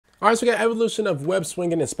Alright, so we got evolution of web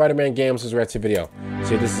swinging in Spider-Man games. Let's react to video.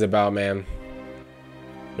 See what this is about, man.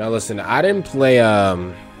 Now listen, I didn't play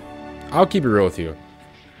I'll keep it real with you.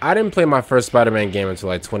 I didn't play my first Spider-Man game until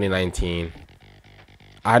like 2019.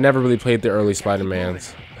 I never really played the early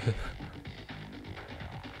Spider-Mans.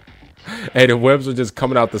 Hey, the webs are just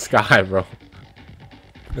coming out the sky, bro.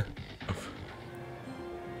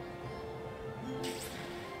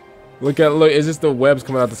 Look, it's just the webs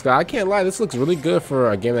coming out the sky. I can't lie, this looks really good for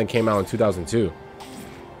a game that came out in 2002.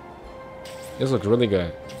 This looks really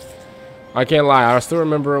good. I can't lie, I still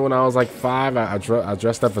remember when I was like 5, I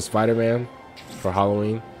dressed up as Spider-Man for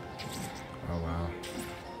Halloween. Oh wow,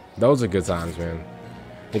 those are good times, man.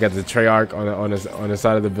 They got the Treyarch on the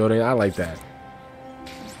side of the building. I like that.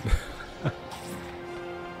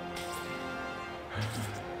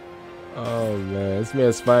 Oh man, this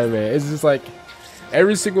man's Spider-Man. It's just like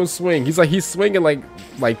every single swing, he's swinging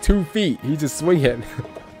like 2 feet. He's just swinging.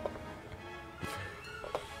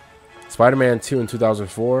 Spider-Man 2 in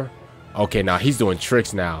 2004. Okay, now he's doing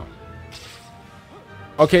tricks now.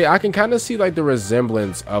 Okay, I can kind of see like the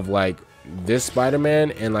resemblance of like this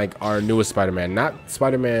Spider-Man and like our newest Spider-Man. Not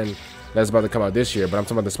Spider-Man that's about to come out this year, but I'm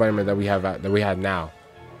talking about the Spider-Man that we have now.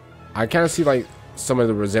 I kind of see like some of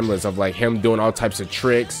the resemblance of like him doing all types of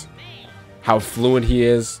tricks, how fluent he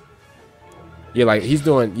is. Yeah, like he's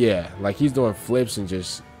doing, yeah, like he's doing flips and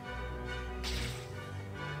just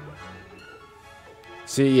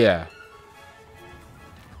see, yeah.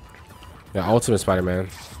 The Ultimate Spider-Man.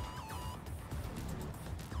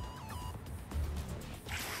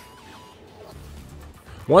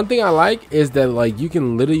 One thing I like is that like you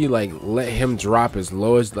can literally like let him drop as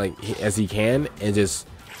low as as he can and just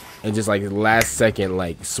like last second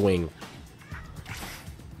like swing.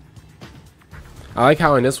 I like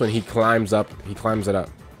how in this one he climbs up, he climbs it up.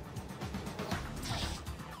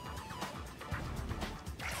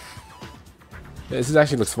 This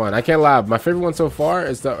actually looks fun. I can't lie, my favorite one so far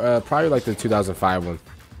is the probably like the 2005 one.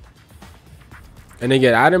 And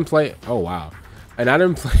again, I didn't play, oh wow, and I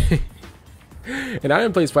didn't play and I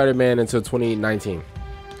didn't play Spider-Man until 2019.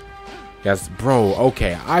 Yes, bro,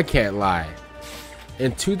 okay, I can't lie.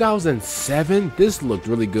 In 2007, this looked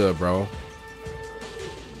really good, bro.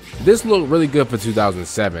 This looked really good for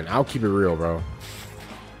 2007. I'll keep it real, bro.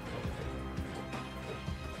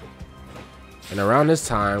 And around this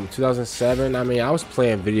time, 2007, I mean, I was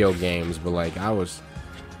playing video games, but like I was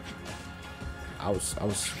 4, I was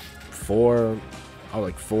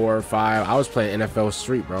like 4 or 5. I was playing NFL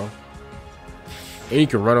Street, bro. And you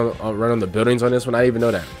can run on the buildings on this one. I didn't even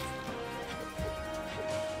know that.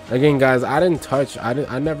 Again, guys, I didn't touch the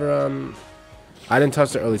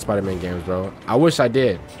early Spider-Man games, bro. I wish I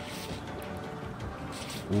did.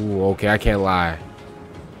 Ooh, okay, I can't lie.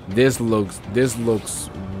 This looks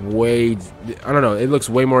way, I don't know, it looks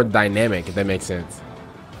way more dynamic, if that makes sense.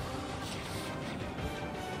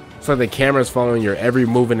 It's like the camera's following your every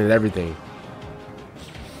movement and everything.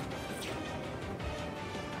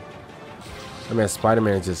 I mean,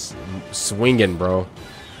 Spider-Man is just swinging, bro.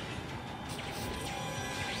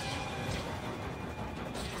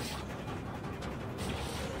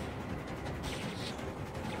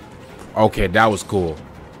 Okay, that was cool.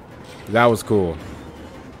 That was cool.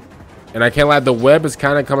 And I can't lie, the web is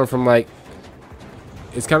kind of coming from like,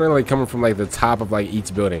 it's kind of like coming from like the top of like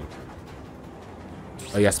each building.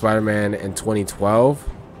 Oh yeah, Spider-Man in 2012.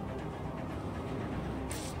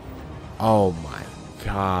 Oh my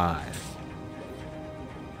god.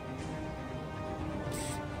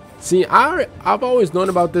 See, I've always known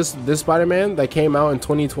about this Spider-Man that came out in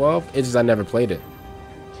 2012. It's just I never played it.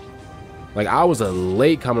 Like I was a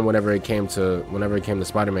late comer whenever it came to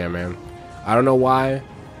Spider-Man, man. I don't know why.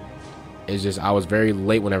 It's just I was very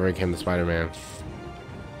late whenever it came to Spider-Man.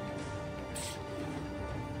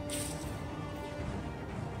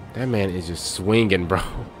 That man is just swinging, bro.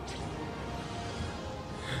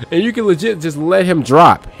 And you can legit just let him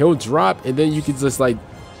drop. He'll drop and then you can just like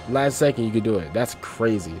last second you could do it. That's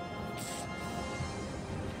crazy.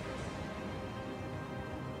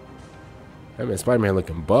 That man Spider-Man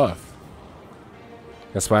looking buff.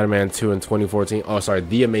 That's Spider-Man 2 in 2014. Oh, sorry,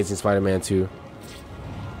 The Amazing Spider-Man 2.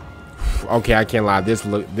 Okay, I can't lie. This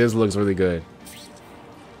looks really good.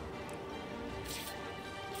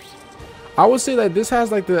 I would say that this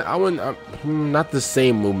has like the not the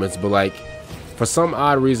same movements, but like for some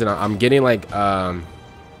odd reason I'm getting like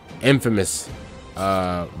Infamous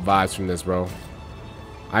vibes from this, bro.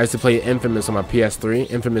 I used to play Infamous on my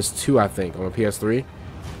PS3, Infamous 2, I think, on my PS3,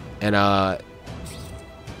 and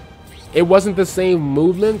it wasn't the same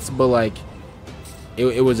movements, but like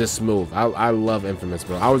it was just smooth. I love Infamous,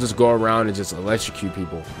 bro. I would just go around and just electrocute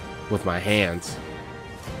people with my hands.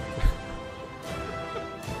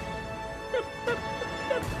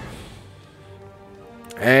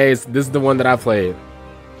 Hey, this is the one that I played.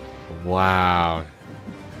 Wow.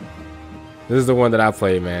 This is the one that I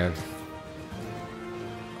played, man.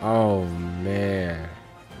 Oh, man.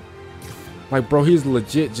 Like, bro, he's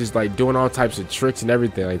legit just, like, doing all types of tricks and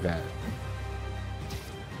everything like that.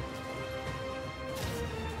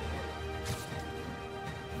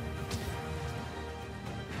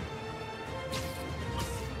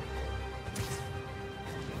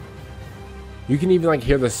 You can even, like,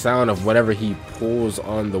 hear the sound of whatever he pulls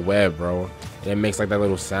on the web, bro. And it makes, like, that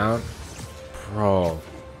little sound. Bro.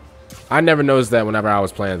 I never noticed that whenever I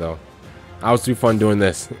was playing, though. I was too fun doing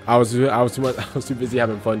this. I was too busy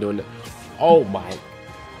having fun doing it. Oh, my.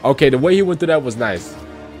 Okay, the way he went through that was nice.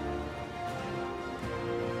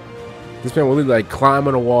 This man really like climb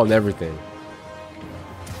on a wall and everything.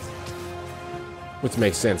 Which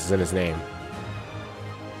makes sense, it's in his name.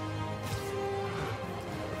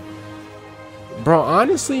 Bro,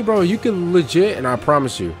 honestly, bro, you can legit, and I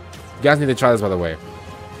promise you, you guys need to try this, by the way.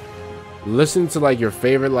 Listen to like your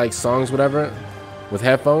favorite like songs, whatever, with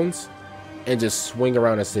headphones, and just swing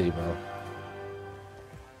around the city, bro.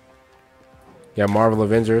 Yeah, Marvel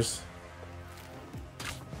Avengers.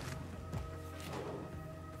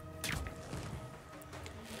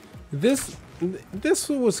 This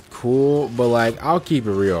one was cool, but like I'll keep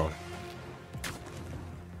it real.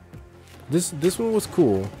 This one was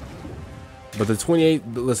cool, but the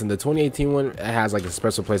 2018 one, it has like a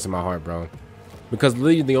special place in my heart, bro. Because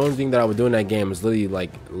literally the only thing that I would do in that game is literally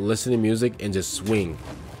like listen to music and just swing.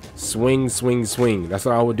 Swing, swing, swing. That's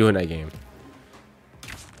what I would do in that game.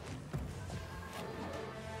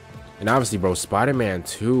 And obviously, bro, Spider-Man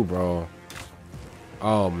 2, bro.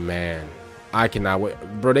 Oh, man. I cannot wait.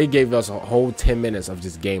 Bro, they gave us a whole 10 minutes of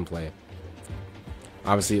just gameplay.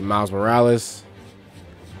 Obviously, Miles Morales.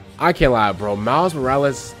 I can't lie, bro. Miles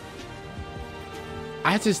Morales,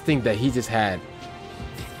 I just think that he just had...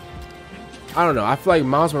 I don't know. I feel like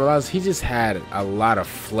Miles Morales, he just had a lot of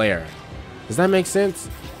flair. Does that make sense?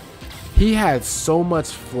 He had so much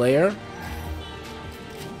flair.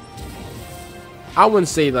 I wouldn't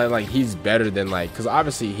say that like he's better than like, because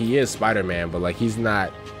obviously he is Spider-Man, but like he's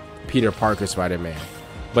not Peter Parker Spider-Man.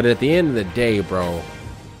 But at the end of the day, bro,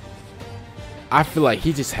 I feel like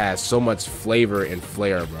he just has so much flavor and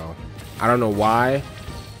flair, bro. I don't know why.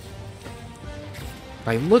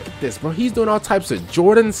 Like, look at this, bro. He's doing all types of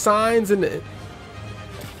Jordan signs and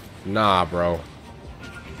nah, bro.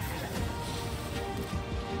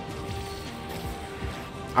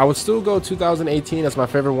 I would still go 2018 as my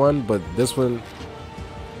favorite one, but this one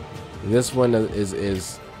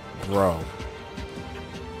is bro.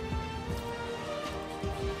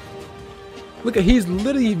 Look at, he's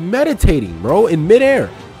literally meditating, bro, in midair.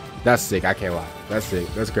 That's sick. I can't lie. That's sick.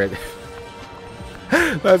 That's great.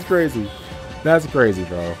 That's crazy. That's crazy,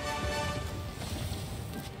 bro.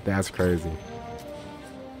 That's crazy.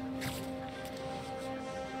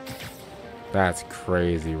 That's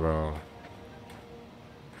crazy, bro.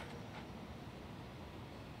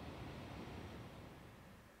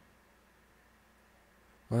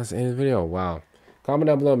 Well, that's the end of the video. Wow. Comment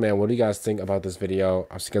down below, man. What do you guys think about this video?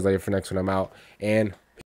 I'll see you guys later for next one. I'm out. And